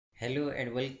Hello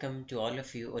and welcome to all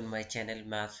of you on my channel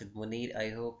Maths with Muneer. I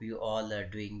hope you all are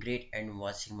doing great and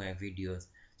watching my videos.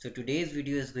 So today's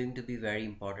video is going to be very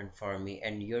important for me,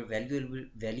 and your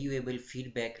valuable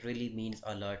feedback really means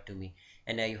a lot to me.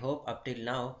 And I hope up till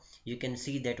now you can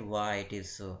see that why it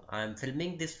is so. I am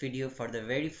filming this video for the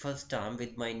very first time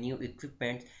with my new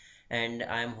equipment, and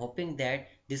I am hoping that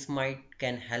this might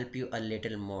can help you a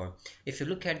little more. If you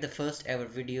look at the first ever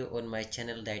video on my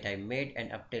channel that I made,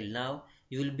 and up till now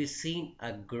you will be seeing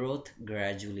a growth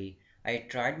gradually. I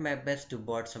tried my best to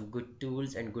bought some good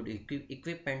tools and good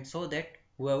equipment so that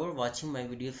whoever watching my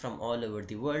videos from all over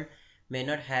the world may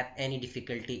not have any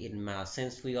difficulty in math,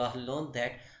 since we all know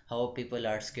that how people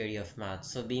are scary of math.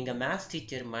 So being a math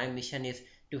teacher, my mission is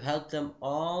to help them,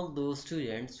 all those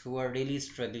students who are really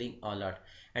struggling a lot.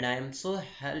 And I am so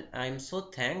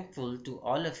thankful to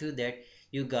all of you that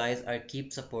you guys are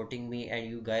keep supporting me, and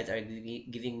you guys are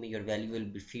giving me your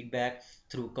valuable feedback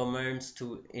through comments,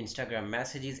 through Instagram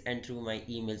messages, and through my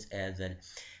emails as well.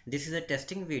 This is a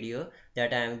testing video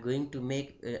that I am going to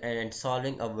make and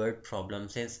solving a word problem,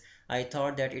 since I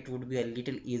thought that it would be a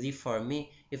little easy for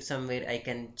me if somewhere I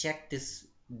can check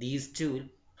these tool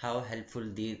how helpful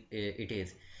it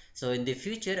is. So in the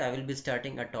future I will be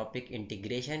starting a topic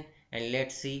integration, and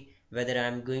let's see whether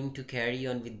I'm going to carry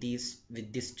on with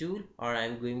this tool, or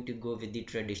I'm going to go with the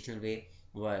traditional way,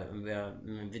 the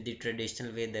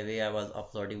way I was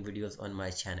uploading videos on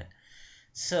my channel.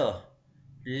 So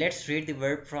let's read the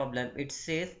word problem. It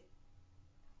says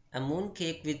a moon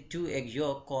cake with 2 egg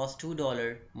yolk costs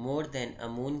 $2 more than a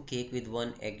moon cake with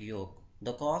 1 egg yolk.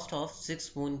 The cost of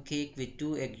 6 moon cake with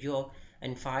 2 egg yolk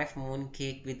and 5 moon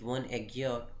cake with 1 egg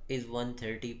yolk is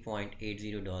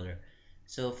 $130.80.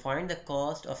 So find the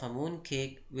cost of a moon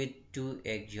cake with 2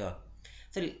 egg yolk.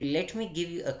 So let me give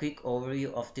you a quick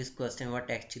overview of this question, what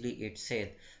actually it says.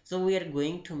 So we are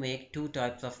going to make two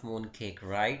types of moon cake,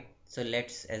 right? So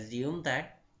let's assume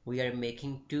that we are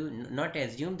making two, not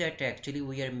assume that actually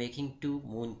we are making two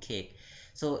moon cake.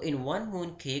 So in one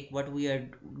moon cake, what we are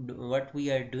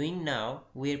doing now,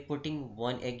 we are putting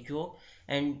 1 egg yolk,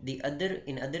 and the other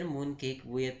in other moon cake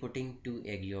we are putting 2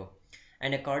 egg yolk.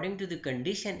 And according to the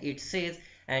condition it says,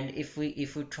 and if we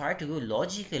try to go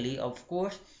logically, of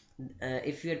course,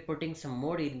 if you are putting some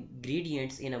more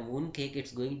ingredients in a moon cake,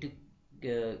 it's going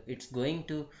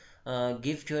to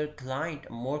give your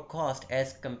client more cost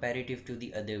as comparative to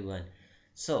the other one.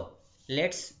 So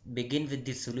let's begin with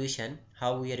the solution,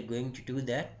 how we are going to do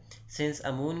that. Since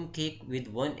a moon cake with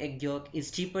 1 egg yolk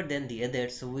is cheaper than the other,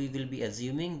 so we will be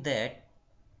assuming that,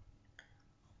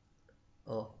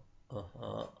 oh,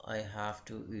 I have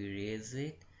to erase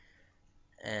it,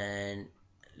 and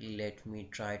let me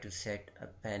try to set a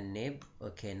pen nib.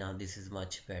 Okay, now this is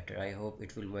much better. I hope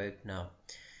it will work now.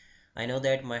 I know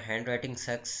that my handwriting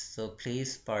sucks, so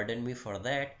please pardon me for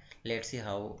that. Let's see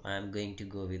how I'm going to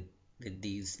go with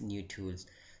these new tools.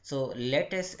 So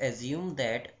let us assume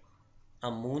that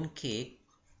a moon cake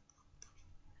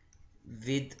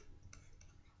with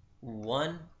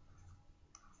 1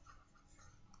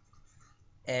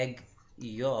 egg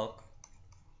yolk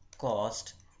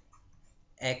cost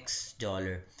X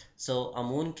dollar. So a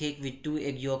moon cake with 2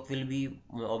 egg yolk will be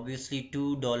obviously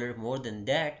 $2 more than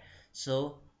that.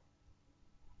 So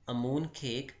a moon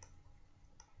cake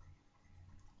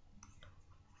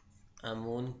a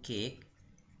moon cake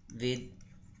with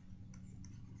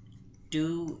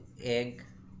 2 egg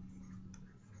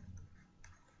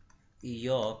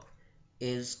yolk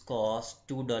is cost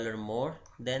 $2 more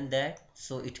than that,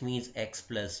 so it means X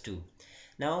plus 2.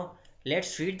 Now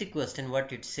let's read the question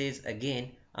what it says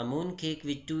again. A moon cake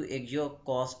with 2 egg yolk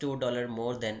costs $2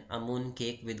 more than a moon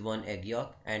cake with 1 egg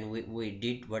yolk, and we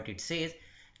did what it says.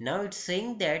 Now it's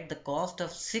saying that the cost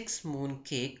of 6 moon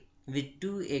cake with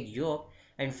 2 egg yolk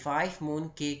and 5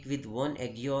 moon cake with 1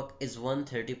 egg yolk is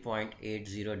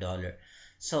 $130.80.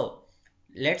 So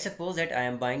let's suppose that I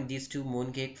am buying these two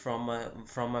mooncake from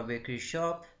a bakery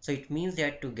shop. So it means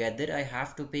that together I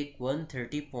have to pay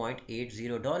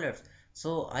 $130.80.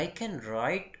 So I can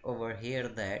write over here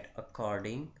that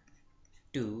according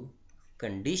to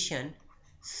condition,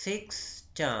 6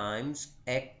 times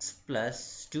x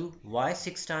plus 2. Why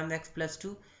 6 times x plus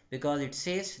 2? Because it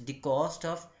says the cost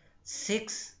of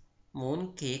 6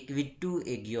 moon cake with 2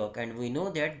 egg yolk, and we know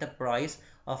that the price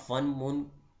of one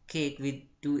moon cake with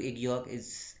 2 egg yolk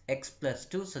is x plus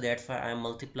 2, so that's why I am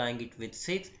multiplying it with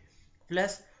 6,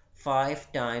 plus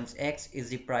 5 times x is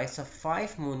the price of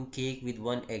 5 moon cake with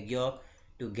 1 egg yolk.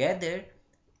 Together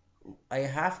I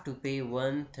have to pay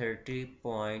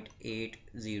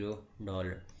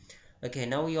 $130.80. Okay,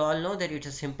 now we all know that it's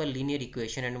a simple linear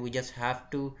equation, and we just have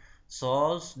to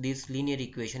solve this linear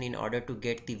equation in order to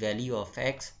get the value of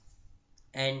x,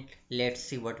 and let's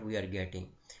see what we are getting.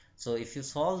 So if you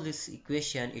solve this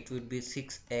equation, it would be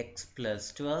 6x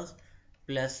plus 12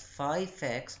 plus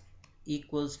 5x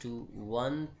equals to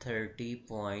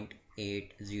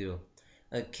 130.80.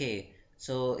 Okay,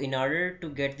 so in order to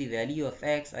get the value of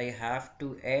x, I have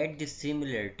to add the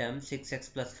similar term.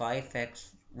 6x plus 5x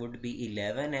would be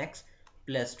 11x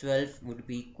plus 12 would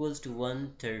be equals to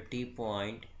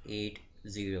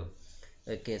 130.80.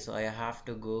 Okay, so I have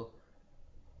to go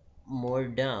more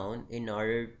down in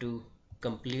order to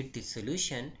complete the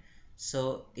solution.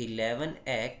 So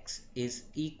 11x is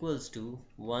equals to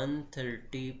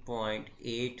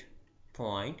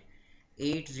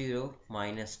 130.8.80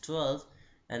 minus 12,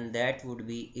 and that would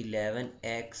be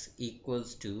 11x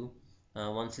equals to,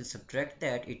 once you subtract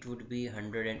that, it would be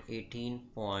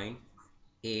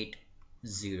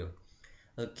 118.80.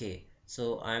 Okay,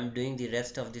 so I'm doing the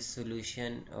rest of this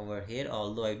solution over here,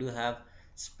 although I do have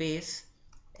space.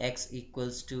 X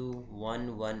equals to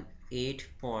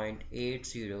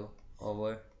 118.80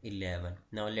 over 11.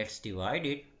 Now let's divide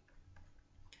it.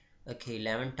 Okay,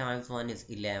 11 times 1 is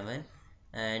 11,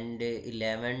 and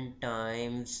 11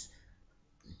 times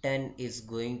 10 is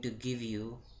going to give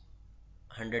you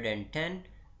 110.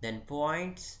 Then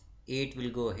points, 8 will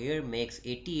go here, makes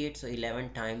 88. So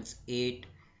 11 times 8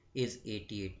 is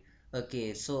 88.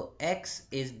 Okay, so x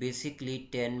is basically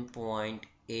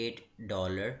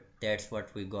 $10.8. That's what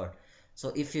we got.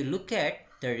 So if you look at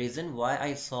the reason why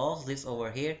I solved this over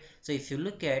here, so if you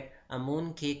look at a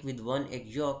moon cake with one egg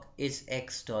yolk is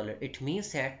x dollar, it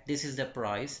means that this is the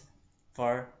price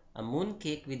for a moon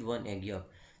cake with one egg yolk.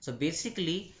 So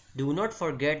basically, do not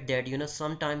forget that,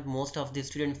 sometimes most of the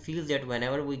students feel that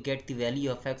whenever we get the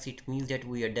value of x, it means that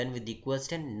we are done with the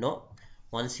question. No,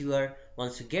 once you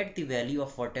get the value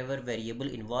of whatever variable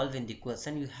involved in the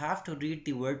question, you have to read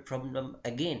the word problem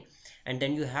again, and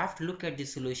then you have to look at the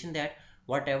solution, that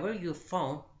whatever you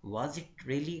found, was it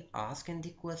really asked in the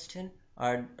question,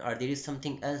 or there is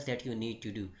something else that you need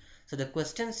to do. So the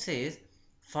question says,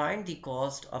 find the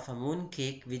cost of a moon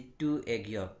cake with 2 egg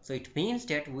yolk. So it means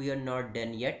that we are not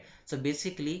done yet. So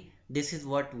basically this is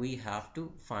what we have to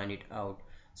find it out.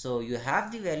 So you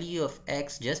have the value of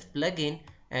x, just plug in,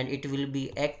 and it will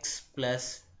be x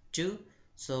plus 2.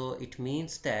 So it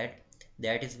means that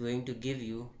that is going to give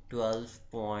you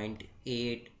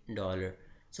 $12.8.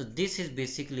 So this is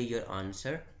basically your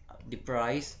answer, the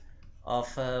price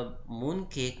of a moon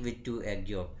cake with 2 egg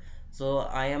yolk. So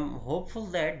I am hopeful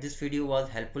that this video was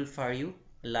helpful for you,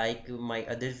 like my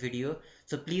other video.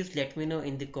 So please let me know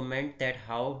in the comment that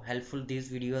how helpful these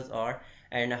videos are,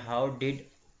 and how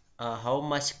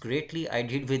much greatly I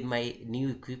did with my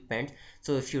new equipment.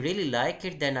 So if you really like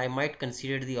it, then I might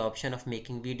consider the option of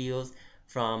making videos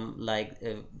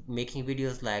making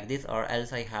videos like this, or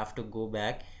else I have to go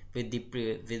back with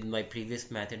with my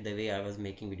previous method, the way I was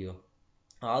making video.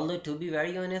 Although to be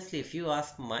very honestly, if you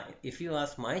ask my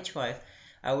choice,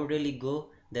 I would really go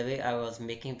the way I was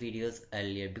making videos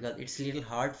earlier, because it's a little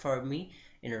hard for me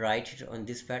in write it on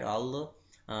this pad. Although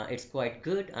it's quite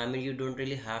good. I mean, you don't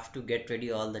really have to get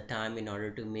ready all the time in order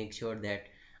to make sure that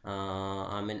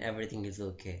everything is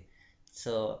okay.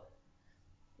 So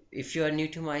if you are new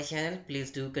to my channel,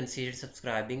 please do consider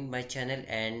subscribing my channel,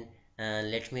 and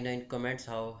let me know in comments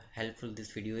how helpful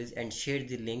this video is, and share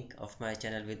the link of my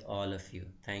channel with all of you.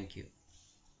 Thank you.